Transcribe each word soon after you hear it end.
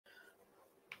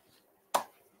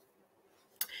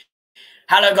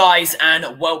Hello guys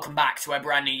and welcome back to a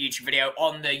brand new YouTube video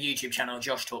on the YouTube channel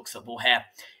Josh Talks Football here.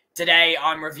 Today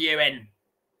I'm reviewing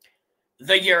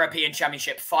the European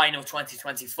Championship Final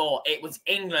 2024. It was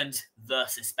England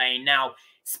versus Spain. Now,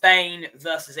 Spain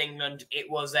versus England, it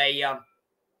was a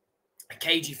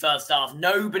cagey first half.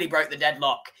 Nobody broke the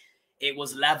deadlock. It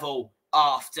was level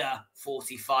after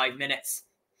 45 minutes.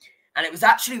 And it was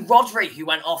actually Rodri who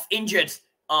went off injured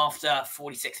after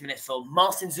 46 minutes for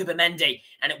Marcin Zubimendi,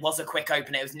 and it was a quick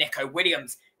opener. It was Nico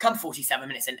Williams, come 47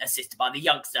 minutes in, assisted by the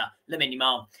youngster, Lamine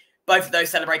Yamal. Both of those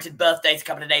celebrated birthdays a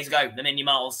couple of days ago. Lamine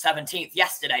Yamal's 17th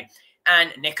yesterday,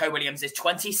 and Nico Williams'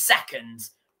 22nd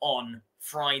on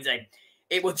Friday.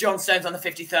 It was John Stones on the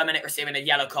 53rd minute receiving a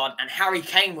yellow card, and Harry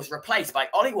Kane was replaced by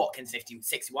Ollie Watkins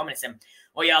 61 minutes in.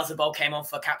 Oyarzabal came on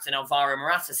for captain Alvaro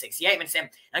Morata 68 minutes in,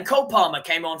 and Cole Palmer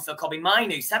came on for Kobbie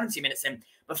Mainoo 70 minutes in,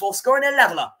 before scoring a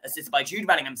leveller, assisted by Jude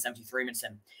Bellingham 73 minutes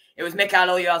in. It was Mikael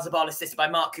Oyarzabal assisted by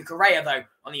Marc Cucurella, though,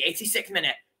 on the 86th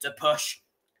minute to push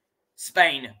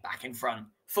Spain back in front.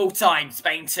 Full time,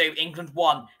 Spain 2, England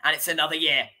 1, and it's another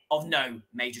year of no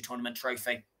major tournament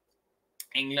trophy.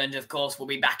 England, of course, will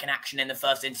be back in action in the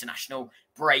first international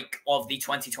break of the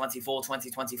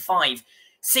 2024-2025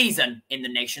 season in the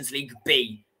Nations League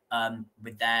B.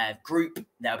 With their group,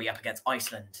 they'll be up against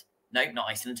Iceland. No, not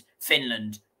Iceland.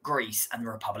 Finland, Greece, and the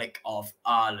Republic of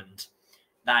Ireland.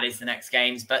 That is the next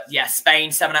games. But yeah,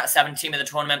 Spain, 7 out of 7 team of the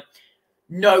tournament.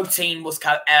 No team was,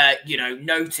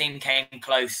 no team came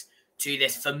close to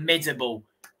this formidable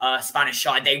Spanish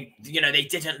side. They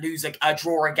didn't lose a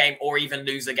draw a game or even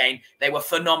lose a game. They were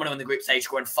phenomenal in the group stage,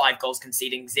 scoring 5 goals,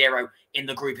 conceding 0 in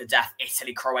the group of death.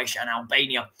 Italy, Croatia, and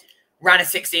Albania. Round of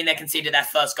 16, they conceded their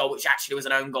first goal, which actually was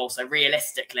an own goal. So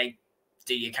realistically,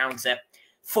 do you count it?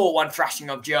 4-1 thrashing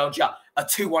of Georgia, a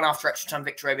 2-1 after extra time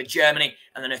victory over Germany,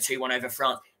 and then a 2-1 over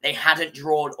France. They hadn't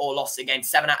drawn or lost a game.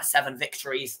 7 out of 7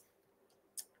 victories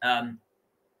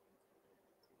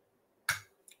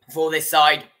for this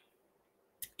side.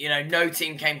 No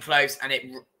team came close, and it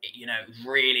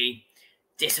really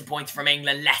disappointed from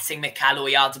England, letting Mikael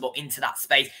Oyarzabal into that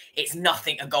space. It's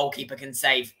nothing a goalkeeper can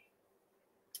save.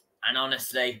 And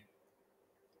honestly,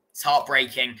 it's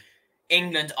heartbreaking.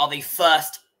 England are the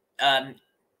first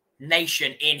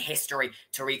nation in history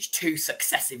to reach 2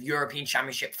 successive European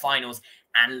Championship finals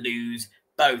and lose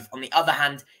both. On the other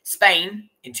hand, Spain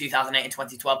in 2008 and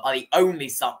 2012 are the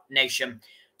only nation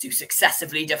to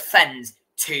successively defend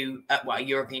a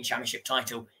European Championship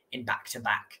title in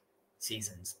back-to-back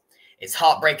seasons. It's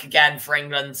heartbreak again for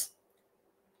England.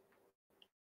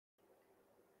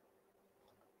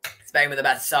 Spain were the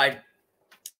better side.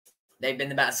 They've been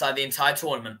the better side the entire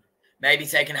tournament. Maybe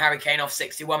taking Harry Kane off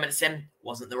 61 minutes in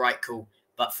wasn't the right call.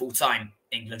 But full-time,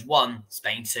 England 1,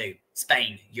 Spain 2.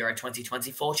 Spain, Euro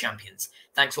 2024 champions.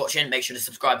 Thanks for watching. Make sure to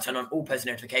subscribe, turn on all post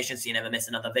notifications so you never miss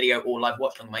another video or live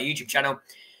watch on my YouTube channel.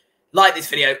 Like this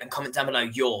video and comment down below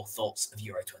your thoughts of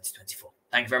Euro 2024.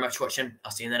 Thank you very much for watching.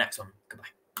 I'll see you in the next one. Goodbye.